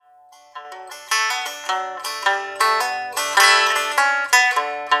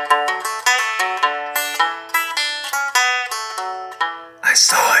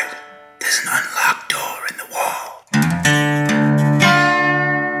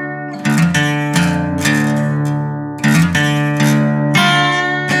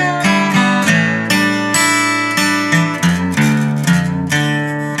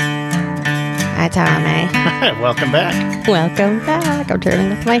Welcome back. Welcome back. I'm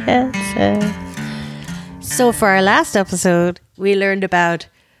turning off my headset. So for our last episode, we learned about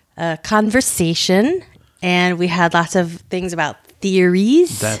conversation, and we had lots of things about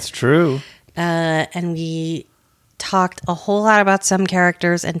theories. That's true. And we talked a whole lot about some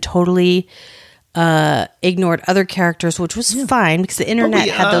characters and totally ignored other characters, which was fine because the internet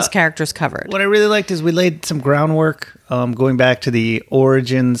had those characters covered. What I really liked is we laid some groundwork going back to the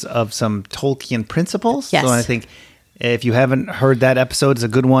origins of some Tolkien principles. Yes. So I think if you haven't heard that episode, it's a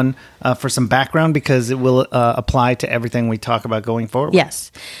good one for some background because it will apply to everything we talk about going forward.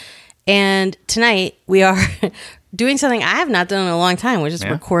 Yes. And tonight we are doing something I have not done in a long time, which is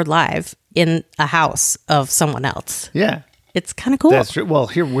record live in a house of someone else. Yeah. It's kind of cool. That's true. Well,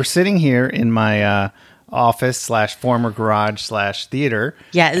 here we're sitting here in my office / former garage / theater.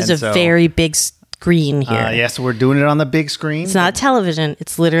 Yeah, it's a very big screen here. So we're doing it on the big screen. It's not a television.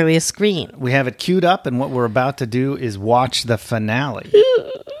 It's literally a screen. We have it queued up, and what we're about to do is watch the finale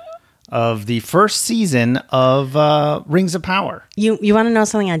of the first season of Rings of Power. You want to know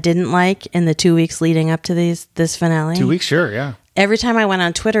something I didn't like in the 2 weeks leading up to this finale? 2 weeks, sure, yeah. Every time I went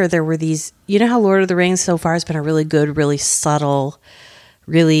on Twitter, there were these... You know how Lord of the Rings so far has been a really good, really subtle,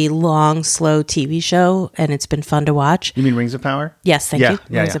 really long, slow TV show, and it's been fun to watch? You mean Rings of Power? Yes, thank you.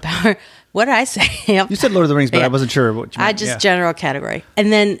 Rings of Power. What did I say? You said Lord of the Rings, but I wasn't sure what you meant. General category.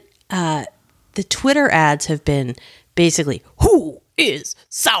 And then the Twitter ads have been basically, who is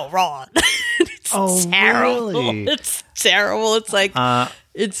Sauron? It's terrible. Really? It's terrible. It's like...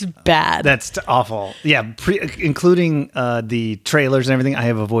 it's bad. That's awful. Yeah, including the trailers and everything, I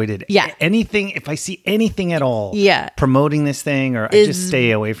have avoided. Yeah. Anything, if I see anything at all promoting this thing, or I just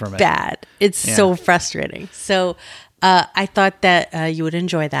stay away from it. Bad. It's so frustrating. So I thought that you would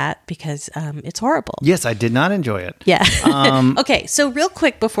enjoy that because it's horrible. Yes, I did not enjoy it. Yeah. Okay, so real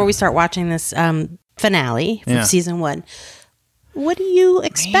quick before we start watching this finale from season 1, what do you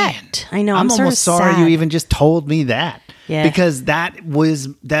expect? Man, I know, I'm sort almost of sorry sad. you even just told me that. Yeah. Because that was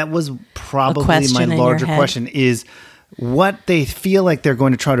probably my larger question is what they feel like they're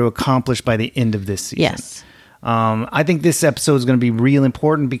going to try to accomplish by the end of this season. Yes. I think this episode is going to be real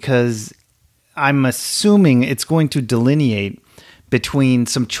important because I'm assuming it's going to delineate between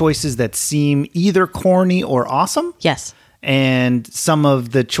some choices that seem either corny or awesome. Yes. And some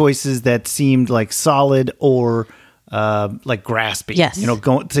of the choices that seemed like solid or like grasping. Yes.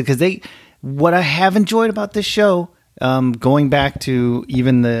 Because what I have enjoyed about this show, going back to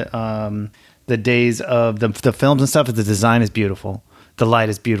even the days of the films and stuff, the design is beautiful. The light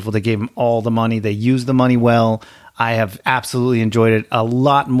is beautiful. They gave them all the money. They used the money well. I have absolutely enjoyed it a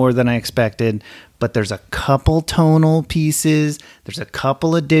lot more than I expected. But there's a couple tonal pieces. There's a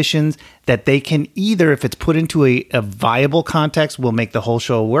couple additions that they can either, if it's put into a viable context, will make the whole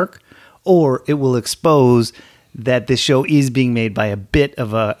show work, or it will expose that this show is being made by a bit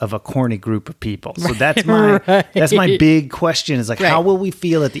of a corny group of people. So that's my big question is like, how will we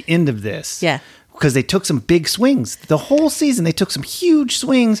feel at the end of this? Yeah. Because they took some big swings. The whole season, they took some huge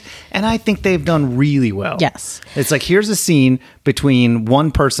swings, and I think they've done really well. Yes. It's like, here's a scene between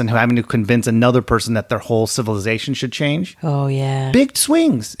one person who having to convince another person that their whole civilization should change. Oh, yeah. Big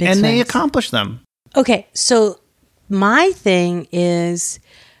swings. They accomplish them. Okay, so my thing is...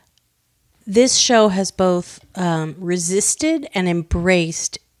 This show has both resisted and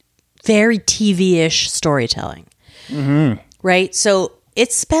embraced very TV-ish storytelling, right? So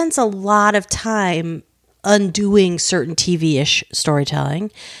it spends a lot of time undoing certain TV-ish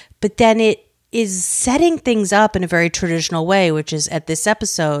storytelling, but then it is setting things up in a very traditional way, which is at this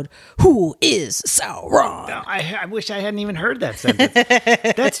episode, who is Sauron? I wish I hadn't even heard that sentence.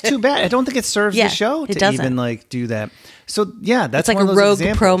 That's too bad. I don't think it serves the show to even do that. So yeah, that's like one a of those rogue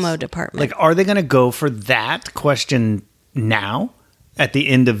examples. promo department. Like, are they going to go for that question now at the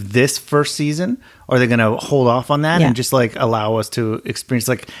end of this first season? Or are they going to hold off on that and just like allow us to experience?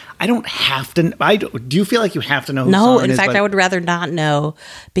 Like, I don't have to. Do you feel like you have to know who Sauron is? In fact, I would rather not know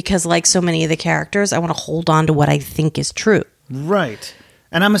because, like so many of the characters, I want to hold on to what I think is true. Right.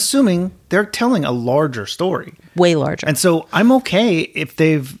 And I'm assuming they're telling a larger story. Way larger. And so I'm okay if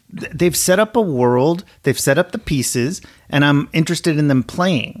they've set up a world, they've set up the pieces, and I'm interested in them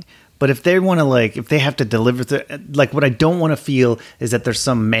playing. But if they want to, if they have to deliver, what I don't want to feel is that there's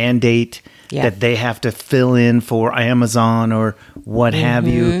some mandate that they have to fill in for Amazon or what have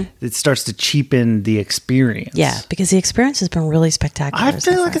you. It starts to cheapen the experience. Yeah, because the experience has been really spectacular. I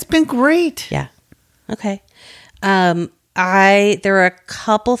feel like it's been great. Yeah. Okay. There are a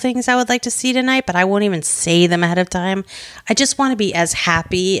couple things I would like to see tonight, but I won't even say them ahead of time. I just want to be as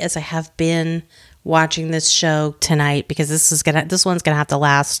happy as I have been watching this show tonight because this one's gonna have to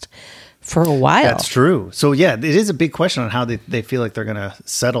last for a while. That's true. So yeah, it is a big question on how they feel like they're going to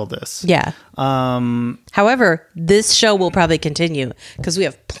settle this. Yeah. However, this show will probably continue because we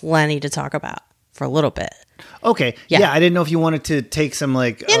have plenty to talk about for a little bit. Okay. Yeah. I didn't know if you wanted to take some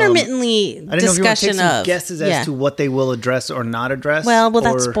like intermittently I didn't know if you want to discussion take some of guesses as to what they will address or not address. Well, will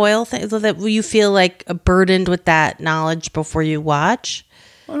that spoil things? Will you feel like burdened with that knowledge before you watch?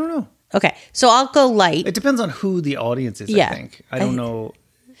 I don't know. Okay, so I'll go light. It depends on who the audience is. Yeah. I think I don't know.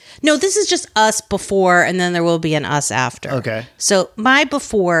 No, this is just us before, and then there will be an us after. Okay. So my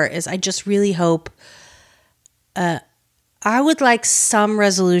before is I just really hope. I would like some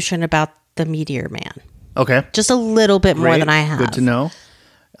resolution about the Meteor Man. Okay. Just a little bit more than I have. Good to know.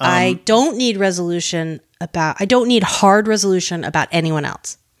 I don't need I don't need hard resolution about anyone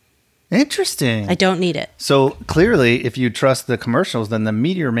else. Interesting. I don't need it. So clearly, if you trust the commercials, then the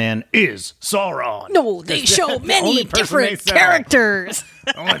Meteor Man is Sauron. No, they show many different characters.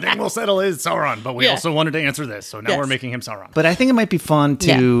 The only thing we'll settle is Sauron, but we also wanted to answer this, so now we're making him Sauron. But I think it might be fun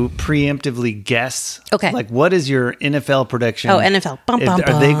to preemptively guess. Okay. Like, what is your NFL prediction? Oh, NFL.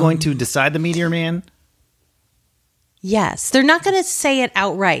 Are they going to decide the Meteor Man? Yes. They're not going to say it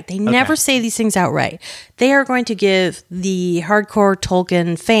outright. They never say these things outright. They are going to give the hardcore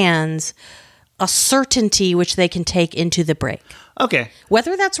Tolkien fans a certainty which they can take into the break. Okay.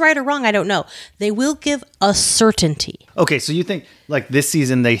 Whether that's right or wrong, I don't know. They will give a certainty. Okay, so you think, like, this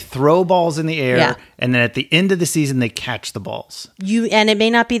season they throw balls in the air, and then at the end of the season they catch the balls. And it may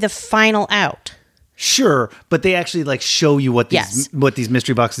not be the final out. Sure, but they actually, like, show you what these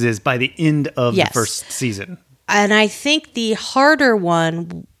mystery boxes is by the end of the first season. And I think the harder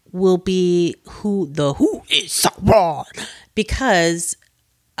one will be who is Sauron, because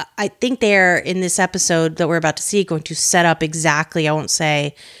I think they're in this episode that we're about to see going to set up exactly. I won't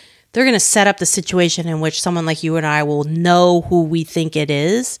say they're going to set up the situation in which someone like you and I will know who we think it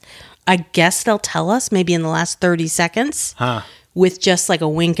is. I guess they'll tell us maybe in the last 30 seconds with just like a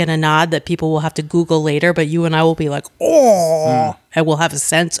wink and a nod that people will have to Google later. But you and I will be like, and we'll have a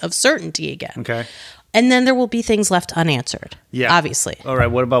sense of certainty again. Okay. And then there will be things left unanswered. Yeah. Obviously. All right.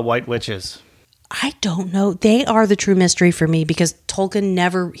 What about White Witches? I don't know. They are the true mystery for me because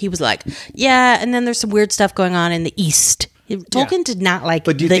Tolkien he was like, and then there's some weird stuff going on in the East. Tolkien did not like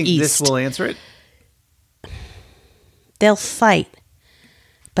the East. But do you think this will answer it? They'll fight.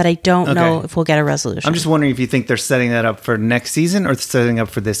 But I don't know if we'll get a resolution. I'm just wondering if you think they're setting that up for next season or setting up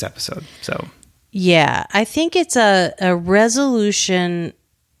for this episode. So, yeah, I think it's a resolution.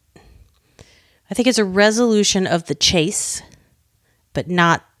 I think it's a resolution of the chase, but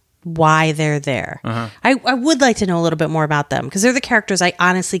not why they're there. I would like to know a little bit more about them because they're the characters I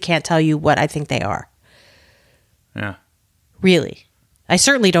honestly can't tell you what I think they are. Yeah. Really. I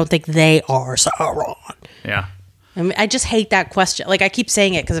certainly don't think they are Sauron. Yeah. I mean, I just hate that question. Like, I keep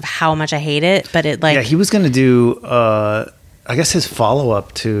saying it because of how much I hate it, but it like... Yeah, he was going to do... I guess his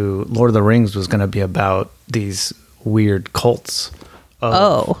follow-up to Lord of the Rings was going to be about these weird cults.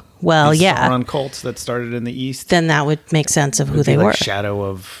 Sauron cults that started in the East. Then that would make sense of who they were. Shadow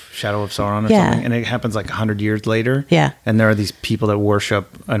of Sauron or something. And it happens like 100 years later. Yeah. And there are these people that worship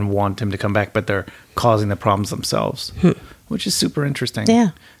and want him to come back, but they're causing the problems themselves, which is super interesting.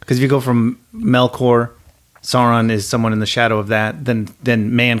 Yeah. Because if you go from Melkor, Sauron is someone in the shadow of that,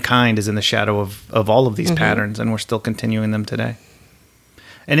 then mankind is in the shadow of all of these patterns, and we're still continuing them today.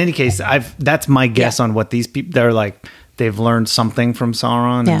 In any case, that's my guess on what these people, they're like... They've learned something from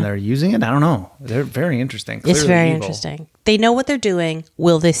Sauron and they're using it. I don't know. They're very interesting. Clearly it's very evil. interesting. They know what they're doing.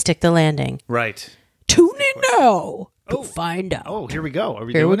 Will they stick the landing? Right. Tune in now to find out. Oh, here we go.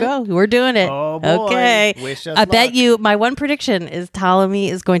 Here we go. We're doing it. Oh, boy. Okay. Wish us I luck. bet you my one prediction is Ptolemy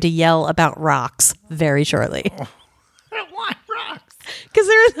is going to yell about rocks very shortly. I don't want rocks. Because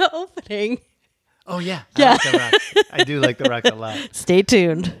they're in the opening. Oh, yeah. I like the rocks. I do like the rocks a lot. Stay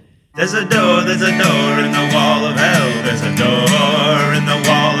tuned. There's a door in the wall of hell. There's a door in the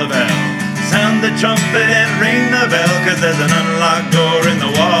wall of hell. Sound the trumpet and ring the bell, 'cause there's an unlocked door in the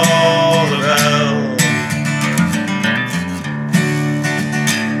wall of hell.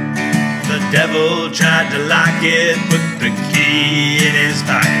 The devil tried to lock it, put the key in his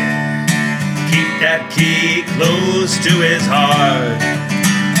pocket. Keep that key close to his heart.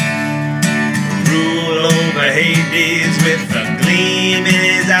 Rule over Hades with a gleam in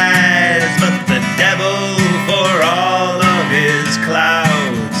his eyes, but the devil, for all of his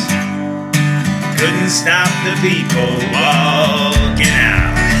clouds, couldn't stop the people walking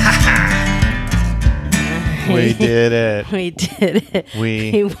out. We did it. We did it.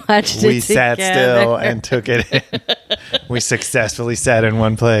 We watched it We sat together. still and took it in. We successfully sat in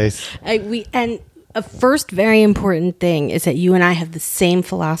one place. a first very important thing is that you and I have the same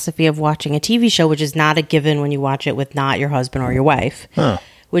philosophy of watching a TV show, which is not a given when you watch it with not your husband or your wife.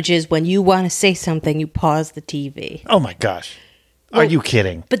 Which is when you want to say something, you pause the TV. Oh my gosh. Are you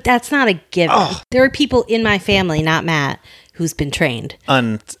kidding? But that's not a given. There are people in my family, not Matt, who's been trained.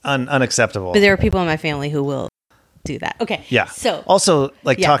 Unacceptable. But there are people in my family who will do that. Okay. Yeah. So also,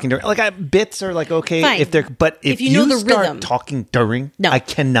 like talking during, bits are like okay Fine. if they're, but if you know the start rhythm. talking during, No. I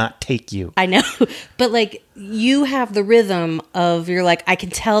cannot take you. I know, but like you have the rhythm of you're like, I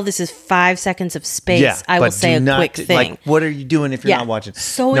can tell this is 5 seconds of space. Yeah, I will but say do a not, quick thing. Like, what are you doing if you're Yeah. not watching?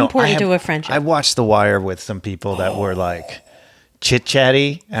 So important to a friendship. I watched The Wire with some people that were like chit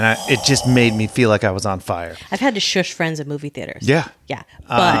chatty, and it just made me feel like I was on fire. I've had to shush friends at movie theaters. Yeah. Yeah.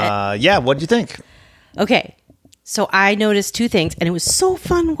 But yeah. What do you think? okay. So I noticed two things, and it was so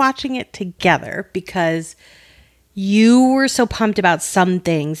fun watching it together because you were so pumped about some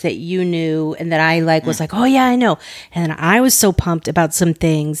things that you knew and that I was like, oh yeah, I know. And then I was so pumped about some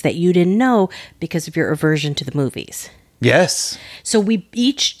things that you didn't know because of your aversion to the movies. Yes. So we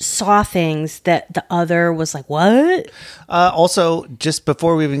each saw things that the other was like, what? Also, just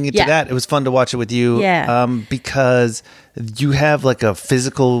before we even get to that, it was fun to watch it with you. Yeah. Because you have like a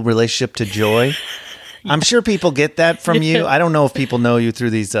physical relationship to joy. I'm sure people get that from you. I don't know if people know you through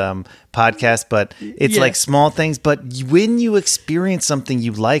these podcasts, but it's like small things. But when you experience something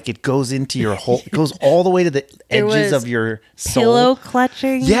you like, it goes into your whole, it goes all the way to the edges of your soul. Pillow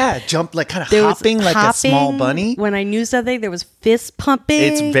clutching. Yeah, jump like kind of There was hopping like a small hopping. bunny. When I knew something, there was fist pumping.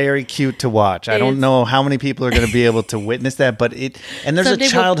 It's very cute to watch. I don't know how many people are going to be able to witness that, but and there's Someday a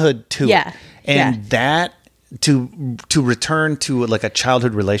childhood to Yeah, it. And that to return to like a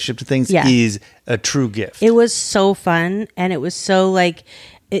childhood relationship to things is a true gift. It was so fun, and it was so like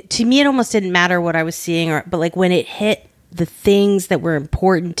to me it almost didn't matter what I was seeing, but like when it hit the things that were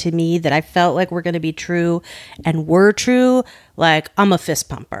important to me that I felt like were going to be true and were true, like I'm a fist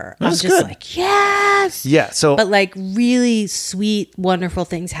pumper. That's I'm just good. like, yes. Yeah, so But like really sweet, wonderful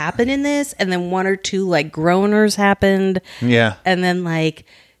things happened in this, and then one or two like groaners happened. Yeah. And then like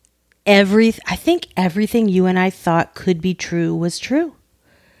I think everything you and I thought could be true was true.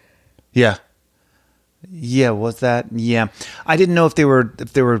 Yeah. Yeah, was that? Yeah. I didn't know if they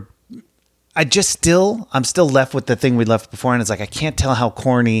were I'm still left with the thing we left before, and it's like I can't tell how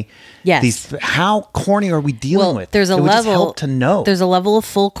corny how corny are we dealing with? There's a it would level just help to know. There's a level of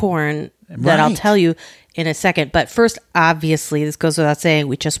full corn that I'll Right. tell you in a second. But first, obviously, this goes without saying,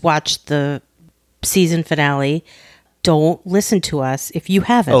 we just watched the season finale. Don't listen to us if you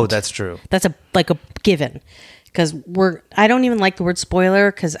haven't. Oh, that's true. That's a given, because I don't even like the word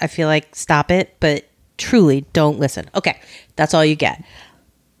spoiler because I feel like stop it, but truly don't listen. Okay, that's all you get.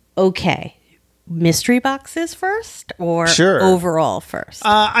 Okay, mystery boxes first or overall first?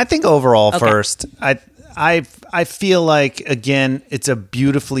 I think overall first. I feel like, again, it's a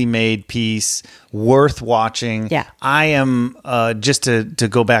beautifully made piece, worth watching. Yeah. I am, just to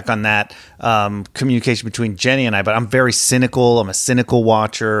go back on that communication between Jenny and I, but I'm very cynical. I'm a cynical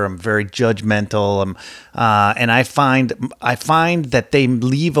watcher. I'm very judgmental. And I find that they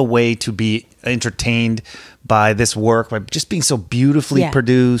leave a way to be entertained by this work by just being so beautifully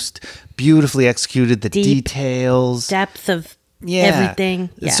produced, beautifully executed, the details. Depth of everything.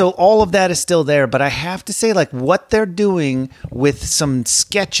 Yeah. So all of that is still there, but I have to say, like, what they're doing with some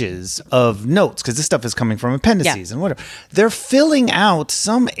sketches of notes, because this stuff is coming from appendices and whatever, they're filling out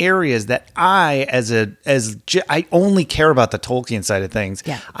some areas that I only care about the Tolkien side of things.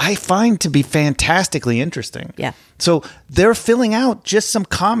 Yeah. I find to be fantastically interesting. Yeah. So they're filling out just some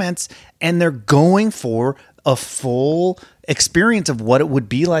comments, and they're going for a full experience of what it would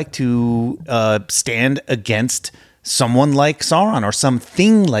be like to stand against someone like Sauron or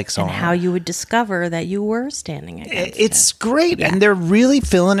something like Sauron. And how you would discover that you were standing against It's great. And they're really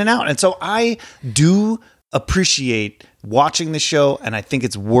filling it out. And so I do appreciate watching the show, and I think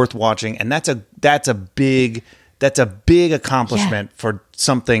it's worth watching. And that's a big accomplishment for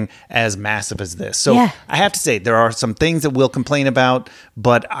something as massive as this. So I have to say, there are some things that we'll complain about,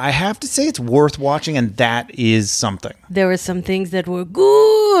 but I have to say it's worth watching, and that is something. There were some things that were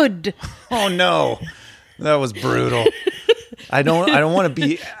good. Oh no. That was brutal. I don't want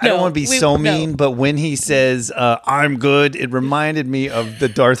to be so mean, but when he says I'm good, it reminded me of the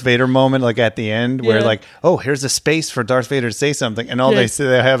Darth Vader moment, like at the end, where like, oh, here's a space for Darth Vader to say something, and all they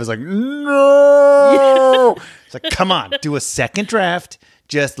have is like, no. It's like, come on, do a second draft.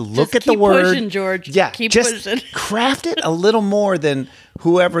 Just look at the word. Keep pushing, George. Yeah, keep just pushing. Craft it a little more than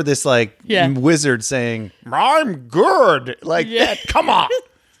whoever this wizard saying I'm good like that. Come on.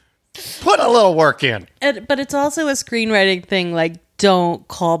 Put a little work in. But it's also a screenwriting thing, like, don't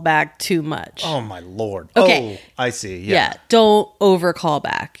call back too much. Oh my lord. Okay. Oh, I see. Yeah, don't over call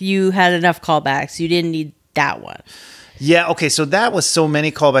back. You had enough callbacks. You didn't need that one. Yeah, okay, so that was so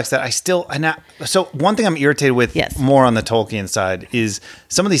many callbacks that so one thing I'm irritated with more on the Tolkien side is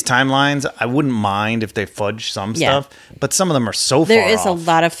some of these timelines, I wouldn't mind if they fudge some stuff, but some of them are so there far is off. a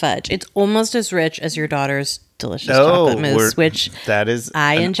lot of fudge. It's almost as rich as your daughter's delicious chocolate mousse, which that is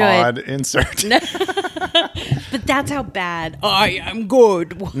I an enjoy. Odd insert. But that's how bad I am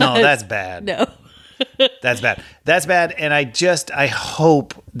good was. No, that's bad. No. That's bad. That's bad. And I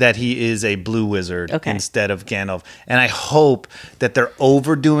hope that he is a blue wizard instead of Gandalf. And I hope that they're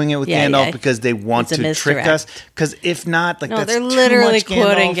overdoing it with Gandalf because they want to trick us. Because if not, that's they're too literally much Gandalf.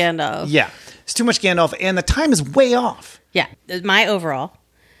 quoting Gandalf. Yeah. It's too much Gandalf. And the time is way off. Yeah. My overall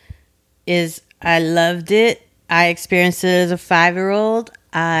is I loved it. I experienced it as a 5-year-old.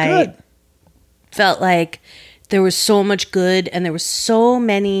 I felt like there was so much good and there was so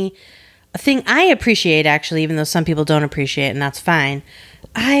many... A thing I appreciate, actually, even though some people don't appreciate, and that's fine.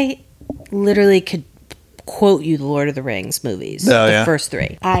 I literally could quote you the Lord of the Rings movies, the first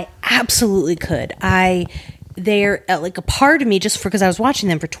 3. I absolutely could. They're like a part of me just because I was watching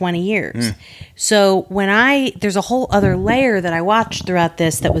them for 20 years. So there's a whole other layer that I watched throughout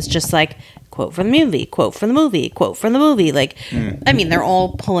this that was just like, quote from the movie, quote from the movie, quote from the movie. Like, I mean, they're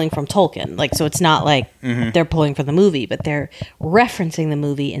all pulling from Tolkien. Like, so it's not like they're pulling from the movie, but they're referencing the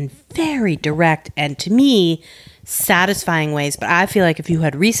movie in very direct and, to me, satisfying ways. But I feel like if you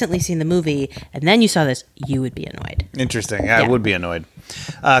had recently seen the movie and then you saw this, you would be annoyed. Interesting. I would be annoyed.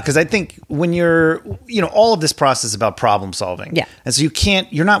 Because I think when you're, all of this process about problem solving. Yeah. And so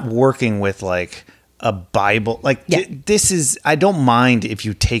you're not working with like a Bible. Like this is, I don't mind if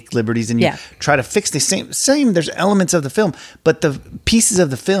you take liberties and you try to fix the same, there's elements of the film, but the pieces of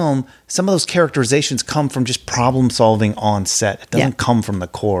the film, some of those characterizations come from just problem solving on set. It doesn't come from the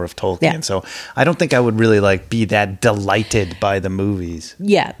core of Tolkien. Yeah. So I don't think I would really be that delighted by the movies.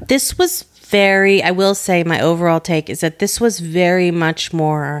 Yeah. This was I will say my overall take is that this was very much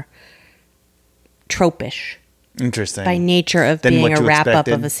more tropish. Interesting. By nature of being a wrap up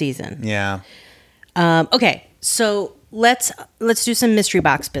of a season. Yeah. Okay, so let's do some mystery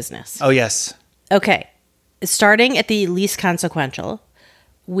box business. Oh, yes. Okay, starting at the least consequential,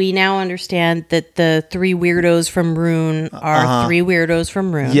 we now understand that the 3 weirdos from Rune are 3 weirdos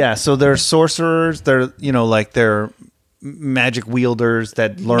from Rune. Yeah, so they're sorcerers. They're, they're magic wielders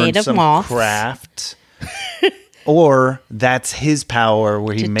that learn some craft. Or that's his power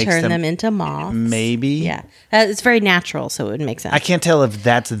where he makes them into moths. Maybe. Yeah. It's very natural, so it would make sense. I can't tell if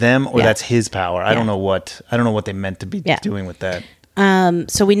that's them or that's his power. I don't know what they meant to be doing with that.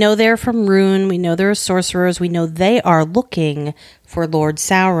 So we know they're from Rune. We know they're sorcerers. We know they are looking for Lord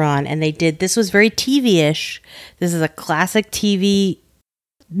Sauron. And this was very TV-ish. This is a classic TV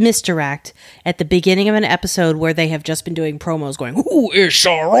misdirect at the beginning of an episode where they have just been doing promos going, "Who is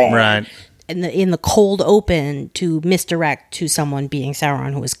Sauron?" Right. In the cold open to misdirect to someone being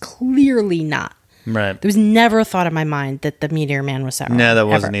Sauron who is clearly not. Right. There was never a thought in my mind that the Meteor Man was Sauron. No, that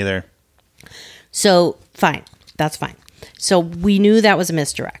wasn't either. So, fine. That's fine. So, we knew that was a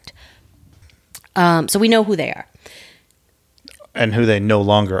misdirect. So, we know who they are. And who they no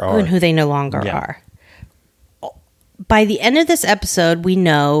longer are. By the end of this episode, we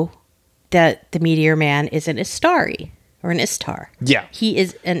know that the Meteor Man is an Istari. Or an Istar. Yeah. He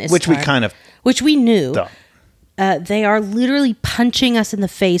is an Istar. Which we knew. Duh. They are literally punching us in the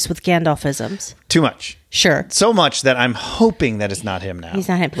face with Gandalfisms. Too much. Sure. So much that I'm hoping that it's not him now. He's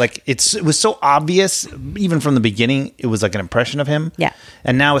not him. Like, it was so obvious, even from the beginning, it was like an impression of him. Yeah.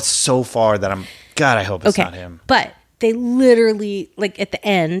 And now it's so far that I hope it's not him. But they literally, like, at the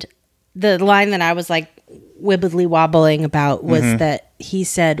end, the line that I was, like, wibbly wobbling about was that he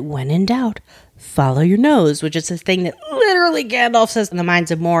said, "When in doubt, follow your nose," which is a thing that literally Gandalf says in the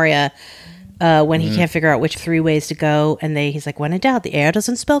Mines of Moria when he can't figure out which 3 ways to go. And he's like, "When in doubt, the air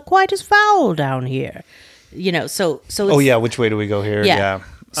doesn't smell quite as foul down here." So it's, oh, yeah. Which way do we go here? Yeah.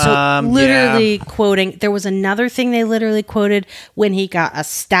 So literally quoting, there was another thing they literally quoted when he got a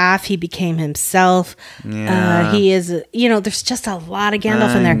staff, he became himself. Yeah. He is, there's just a lot of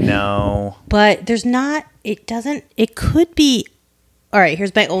Gandalf in there. No. But it could be. All right,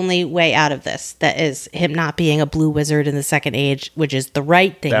 here's my only way out of this. That is him not being a blue wizard in the Second Age, which is the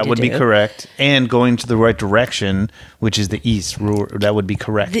right thing to do. That would be correct. And going to the right direction, which is the east. That would be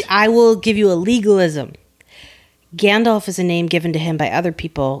correct. I will give you a legalism. Gandalf is a name given to him by other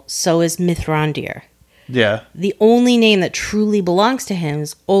people. So is Mithrandir. Yeah. The only name that truly belongs to him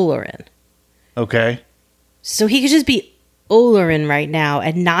is Olorin. Okay. So he could just be Olorin right now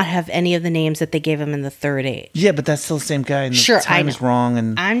and not have any of the names that they gave him in the Third Age. Yeah, but that's still the same guy. And Sure, the time I is know. wrong.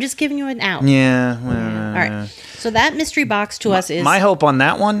 And I'm just giving you an out. yeah. All right. So that mystery box to us is My hope on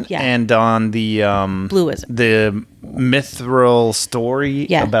that one Yeah. and on the Blue Wizard. the mithril story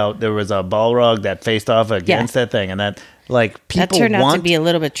Yeah. about there was a Balrog that faced off against that thing, and that like people That turned out want to be a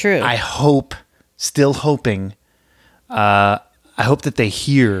little bit true. I hope, still hoping, I hope that they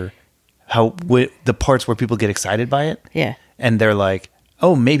hear how the parts where people get excited by it. Yeah. And they're like,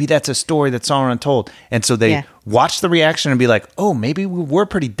 oh, maybe that's a story that Sauron told. And so they Yeah. watch the reaction and be like, oh, maybe we were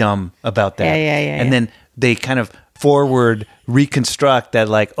pretty dumb about that. Yeah. And then they kind of forward reconstruct that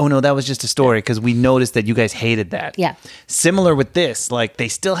like, oh, no, that was just a story because we noticed that you guys hated that. Yeah. Similar with this, like they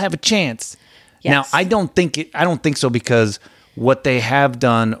still have a chance. Yes. Now, I don't think so because what they have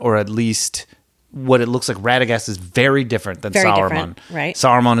done, or at least what it looks like, Radagast is very different than Very Saruman. different, right.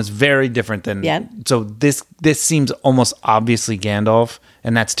 Saruman is very different than. Yep. So this seems almost obviously Gandalf,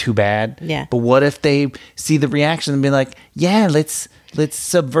 and that's too bad. Yeah. But what if they see the reaction and be like, yeah, let's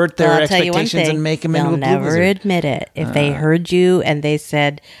subvert their Well, I'll tell you one expectations thing. and make him They'll into a blue never wizard? admit it. If they heard you and they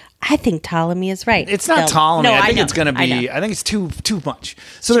said, I think Ptolemy is right. It's not They'll- Ptolemy. No, I think know. it's going to be. I think it's too much.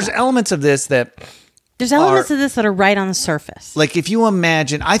 So there's elements of this that. There's elements of this that are right on the surface. Like if you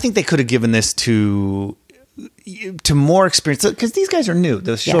imagine, I think they could have given this to more experienced, because these guys are new,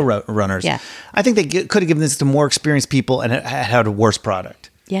 the showrunners. Yeah. I think they could have given this to more experienced people and it had a worse product.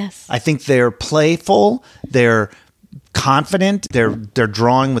 Yes. I think they're playful, they're confident, they're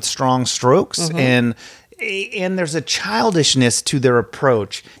drawing with strong strokes, Mm-hmm. and there's a childishness to their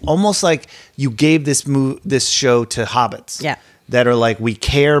approach, almost like you gave this show to hobbits. Yeah. That are like, we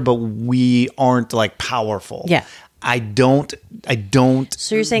care, but we aren't like powerful. Yeah. I don't.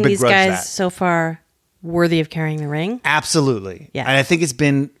 So you're saying these begrudge guys that. so far worthy of carrying the ring? Absolutely. Yeah. And I think it's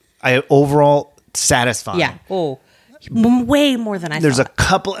been overall satisfying. Yeah. Oh, way more than I There's a thought.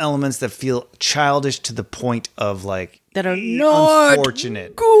 couple elements that feel childish to the point of like That are not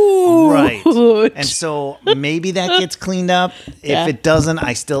unfortunate. good. Right. And so maybe that gets cleaned up. Yeah. If it doesn't,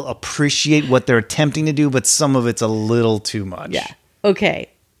 I still appreciate what they're attempting to do, but some of it's a little too much. Yeah. Okay.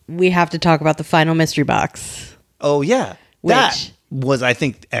 We have to talk about the final mystery box. Oh yeah. Which- That was, I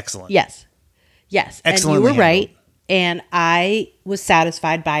think, excellent. Yes. Yes. Excellently and you were handled. right. And I was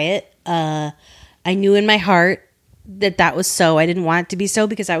satisfied by it. I knew in my heart that was so. I didn't want it to be so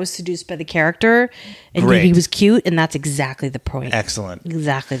because I was seduced by the character and Great. he was cute. And that's exactly the point. Excellent.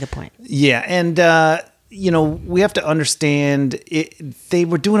 Exactly the point. Yeah, and we have to understand they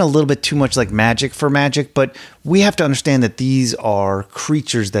were doing a little bit too much like magic for magic, but we have to understand that these are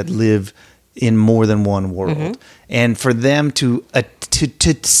creatures that live in more than one world, and for them to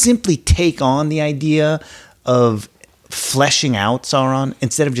simply take on the idea of fleshing out Sauron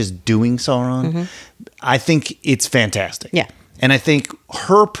instead of just doing Sauron, I think it's fantastic. Yeah. And I think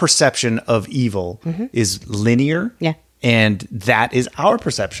her perception of evil is linear. Yeah. And that is our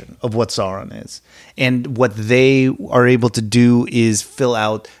perception of what Sauron is. And what they are able to do is fill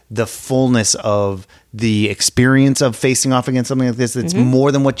out the fullness of the experience of facing off against something like this. It's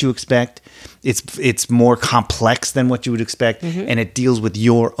more than what you expect. It's more complex than what you would expect. And it deals with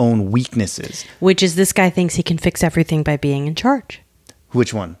your own weaknesses. Which is this guy thinks he can fix everything by being in charge.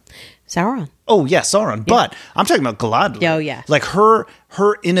 Which one? Sauron. Oh, yeah, Sauron. But I'm talking about Galadriel. Oh, yeah. Like her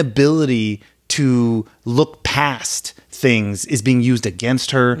inability to look past things is being used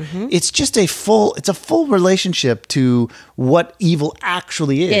against her. It's just a full relationship to what evil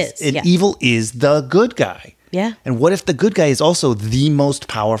actually is. And yeah. evil is the good guy. Yeah. And what if the good guy is also the most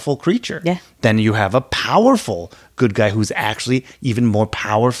powerful creature? Yeah. Then you have a powerful good guy who's actually even more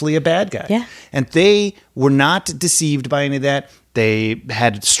powerfully a bad guy. Yeah. And they were not deceived by any of that. They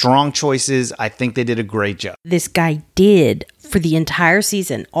had strong choices. I think they did a great job. This guy did for the entire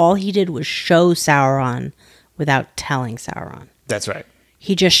season. All he did was show Sauron without telling Sauron. That's right.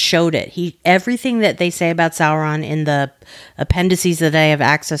 He just showed it. Everything that they say about Sauron in the appendices that I have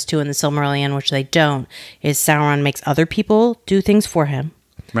access to in the Silmarillion, which they don't, is Sauron makes other people do things for him.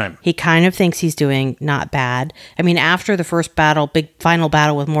 Right. He kind of thinks he's doing not bad. I mean, after the first battle, big final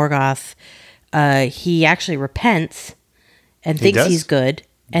battle with Morgoth, he actually repents and thinks does. he's good.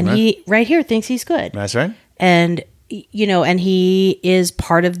 And Right. he right here thinks he's good. That's right. And and he is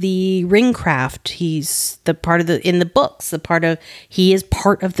part of the ring craft. He's the part of in the books, he is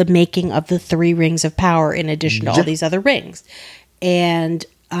part of the making of the 3 rings of power in addition to all these other rings. And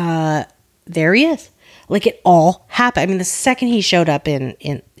there he is. Like it all happened. I mean, the second he showed up in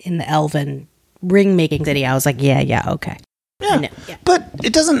the elven ring making city, I was like, yeah, okay. Yeah. Yeah. But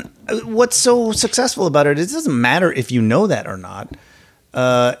it doesn't, what's so successful about it, it doesn't matter if you know that or not.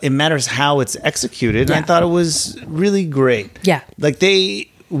 it matters how it's executed. And I thought it was really great. Yeah. Like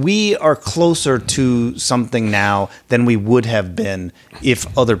we are closer to something now than we would have been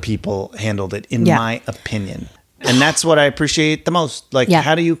if other people handled it, in my opinion. And that's what I appreciate the most. Like,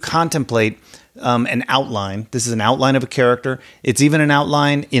 how do you contemplate an outline? This is an outline of a character. It's even an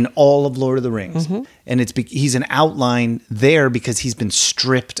outline in all of Lord of the Rings. And he's an outline there because he's been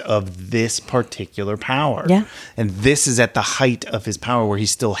stripped of this particular power. Yeah. And this is at the height of his power where he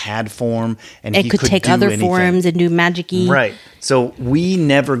still had form and he could take do other anything. forms and do magic-y. Right. So we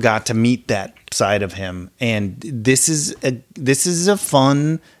never got to meet that side of him. And this is a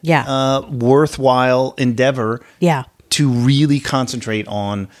fun, worthwhile endeavor to really concentrate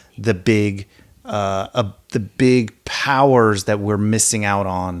on the big powers that we're missing out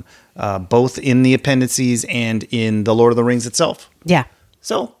on, both in the appendices and in the Lord of the Rings itself. Yeah.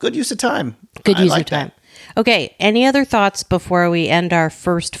 So good use of time. Good use of time. Okay. Any other thoughts before we end our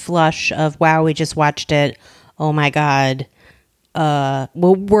first flush of, wow, we just watched it. Oh my God. Well,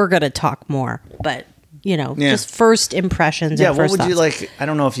 we're going to talk more, but just first impressions. Yeah. And What first would thoughts. you like? I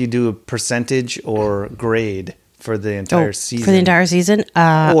don't know if you do a percentage or grade for the entire season. For the entire season?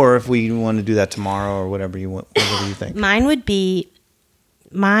 Or if we want to do that tomorrow or whatever you think. Mine would be,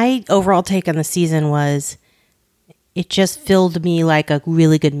 my overall take on the season was, it just filled me like a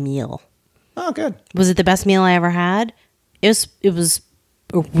really good meal. Oh, good. Was it the best meal I ever had? It was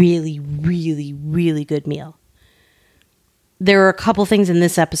a really, really, really good meal. There were a couple things in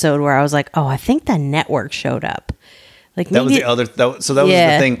this episode where I was like, oh, I think the network showed up. Like that was the other. So that was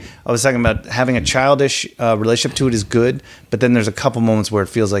the thing I was talking about. Having a childish relationship to it is good, but then there's a couple moments where it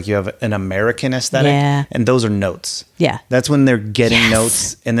feels like you have an American aesthetic, and those are notes. Yeah, that's when they're getting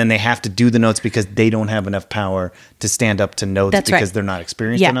notes, and then they have to do the notes because they don't have enough power to stand up to notes because they're not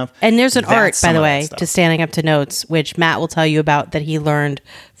experienced enough. And there's an art, by the way, to standing up to notes, which Matt will tell you about, that he learned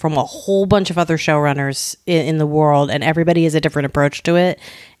from a whole bunch of other showrunners in the world, and everybody has a different approach to it,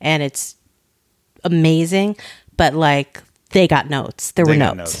 and it's amazing. But like, they got notes. There were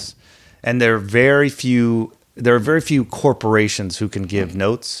notes. And there are very few corporations who can give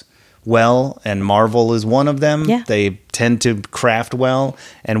notes well, and Marvel is one of them. Yeah. They tend to craft well,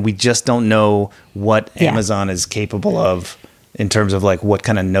 and we just don't know what Amazon is capable of in terms of like what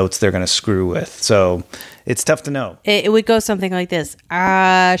kind of notes they're going to screw with. So it's tough to know. It would go something like this.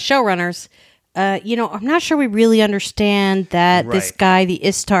 Showrunners, I'm not sure we really understand that this guy, the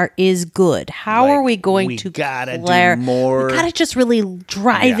Istar, is good. How are we going to gotta do more? We gotta just really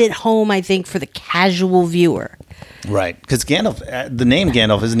drive it home, I think, for the casual viewer. Right. Because Gandalf, the name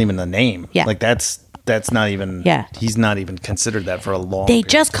Gandalf isn't even the name. Yeah. Like that's not even, he's not even considered that for a long They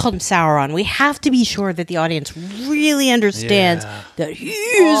just called him Sauron. We have to be sure that the audience really understands that he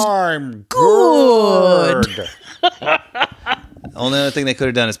is good. Only other thing they could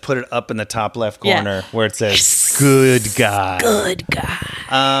have done is put it up in the top left corner where it says "Good guy." Good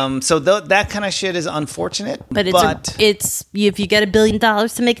guy. So that kind of shit is unfortunate. But it's if you get $1 billion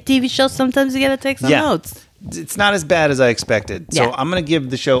to make a TV show, sometimes you got to take some notes. It's not as bad as I expected. So I'm going to give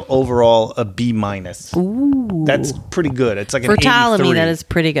the show overall a B-. Ooh. That's pretty good. It's like for an 83. Ptolemy, that is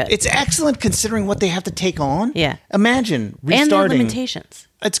pretty good. It's excellent considering what they have to take on. Yeah. Imagine restarting. And their limitations.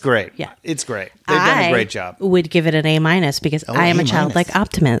 It's great. Yeah. It's great. They've done a great job. I would give it an A- because I am a childlike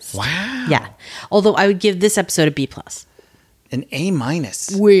optimist. Wow. Yeah. Although I would give this episode a B+. An A-.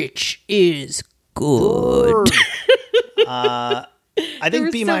 Which is good. I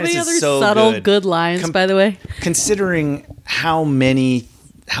think B- is so subtle good lines, by the way. Considering how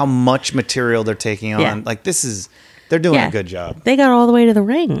much material they're taking on, like they're doing a good job. They got all the way to the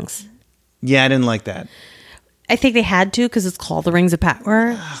rings. Yeah, I didn't like that. I think they had to because it's called the Rings of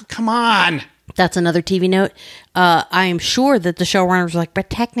Power. Oh, come on. That's another TV note. I'm sure that the showrunners were like, but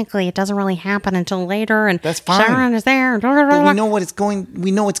technically it doesn't really happen until later. And that's fine. Sauron is there. But we know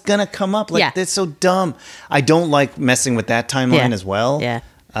we know it's going to come up. Like, that's so dumb. I don't like messing with that timeline as well. Yeah.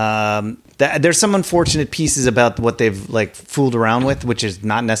 There's some unfortunate pieces about what they've like fooled around with, which is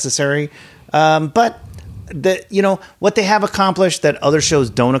not necessary. But what they have accomplished that other shows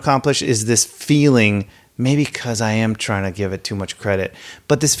don't accomplish is this feeling. Maybe because I am trying to give it too much credit,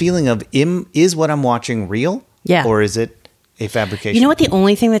 but this feeling of is what I'm watching real? Yeah. Or is it a fabrication? You know what? The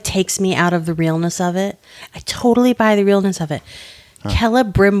only thing that takes me out of the realness of it, I totally buy the realness of it.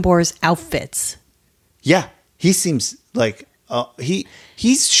 Celebrimbor's outfits. Yeah. He seems like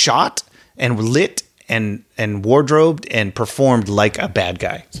he's shot and lit and wardrobed and performed like a bad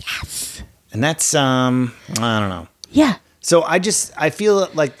guy. Yes. And that's, I don't know. Yeah. So I feel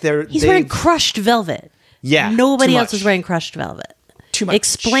like he's wearing crushed velvet. Yeah. Nobody else is wearing crushed velvet. Too much.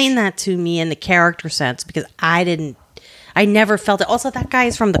 Explain that to me in the character sense, because I I never felt it. Also, that guy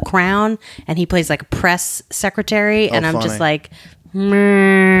is from The Crown, and he plays like a press secretary, and I'm just like,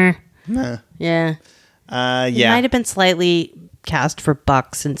 meh. Nah. Yeah. He Yeah. might have been slightly cast for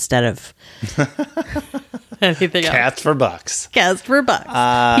bucks instead of anything else. Cats for bucks. Cast for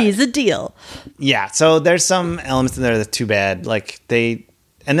bucks. He's a deal. Yeah, so there's some elements in there that's too bad. Like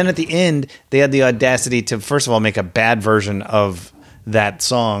and then at the end, they had the audacity to, first of all, make a bad version of that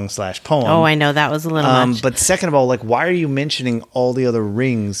song / poem. Oh, I know. That was a little much. But second of all, like, why are you mentioning all the other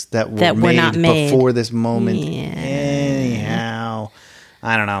rings that were not made before this moment? Yeah. Anyhow,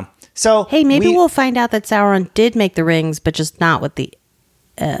 I don't know. So Hey, maybe we'll find out that Sauron did make the rings, but just not with the...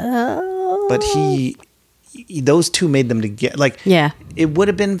 But those two made them together. Like, Yeah. it would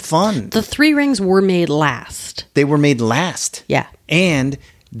have been fun. The 3 rings were made last. They were made last. Yeah. And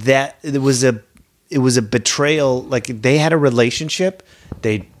that it was a betrayal. Like, they had a relationship.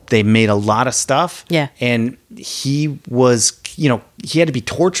 They made a lot of stuff. Yeah. And he was, he had to be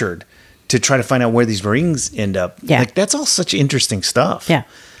tortured to try to find out where these rings end up. Yeah. Like, that's all such interesting stuff. Yeah.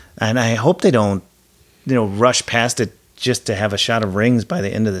 And I hope they don't, rush past it just to have a shot of rings by the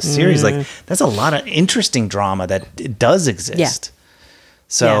end of the series. Like, that's a lot of interesting drama that it does exist. Yeah.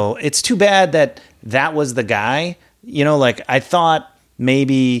 So it's too bad that was the guy. Like, I thought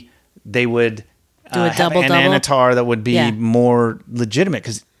maybe they would Do a have double-double? an Anatar that would be Yeah. more legitimate,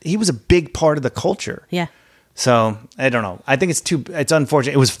 because he was a big part of the culture. Yeah. So I don't know. I think it's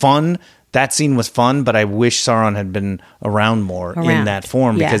unfortunate. It was fun. That scene was fun, but I wish Sauron had been around more in that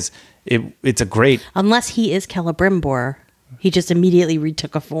form, Yeah. because it's a great. Unless he is Celebrimbor, he just immediately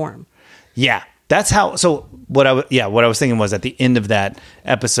retook a form. Yeah, that's how. So what I was thinking was, at the end of that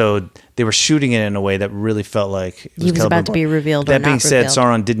episode, they were shooting it in a way that really felt like it He was about to be revealed or That being not said,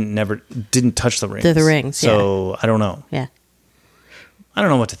 revealed. Sauron didn't touch the rings. The rings, So I don't know. Yeah. I don't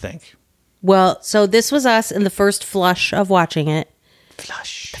know what to think. Well, so this was us in the first flush of watching it.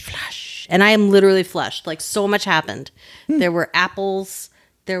 Flush. And I am literally flushed. Like, so much happened. There were apples.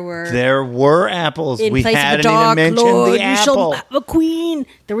 There were apples. in We place of a hadn't dark even mentioned lord, the you shall apple. have a queen.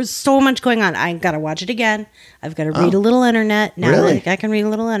 There was so much going on. I gotta watch it again. I've got to read a little internet now. Really? I can read a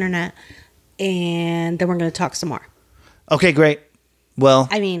little internet, and then we're gonna talk some more. Okay, great. Well,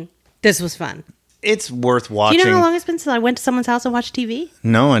 I mean, this was fun. it's worth Do watching. you know how long it's been since I went to someone's house and watched TV?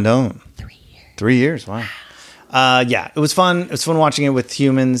 No, I don't. 3 years. 3 years. Wow. Yeah, it was fun. It was fun watching it with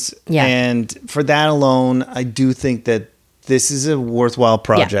humans. Yeah. And for that alone, I do think that this is a worthwhile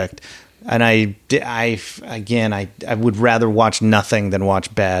project. And I would rather watch nothing than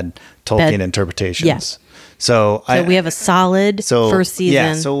watch bad Tolkien interpretations. Yeah. So we have a solid first season.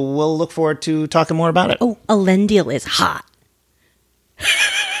 Yeah, so we'll look forward to talking more about it. Oh, Elendil is hot.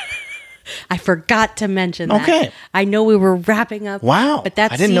 I forgot to mention that. Okay. I know we were wrapping up. Wow. But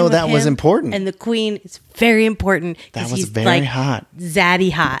that I didn't scene know with that was him important. And the queen is very important. That 'cause was he's very like hot.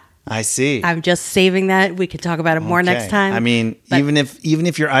 Zaddy hot. I see. I'm just saving that. We could talk about it more Okay. next time. I mean, But even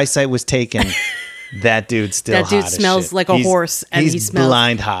if your eyesight was taken, that dude's still that dude hot as smells shit. like a He's- horse, and he's he smells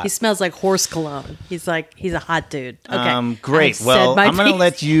blind hot. He smells like horse cologne. He's a hot dude. Okay, Great. I've Well, said my I'm going to piece.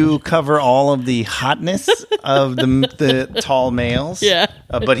 let you cover all of the hotness of the tall males. Yeah.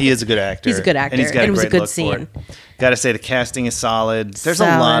 But he is a good actor. He's a good actor, And he's got and it a was a great good look for scene. it. Got to say, the casting is solid. There's a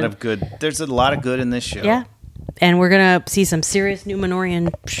lot of good. There's a lot of good in this show. Yeah, and we're gonna see some serious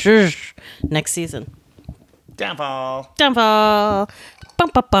Numenorian next season. Downfall. Downfall.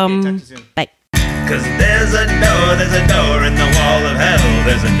 Bum bum bum. Okay, talk to you soon. Bye. Cause there's a door in the wall of hell.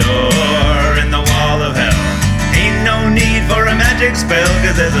 There's a door in the wall of hell. Ain't no need for a magic spell,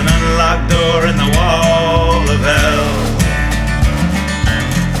 cause there's an unlocked door in the wall of hell.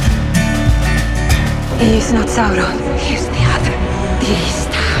 He is not Sauron. He is the other. The Beast.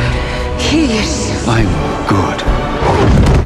 He is... I'm good.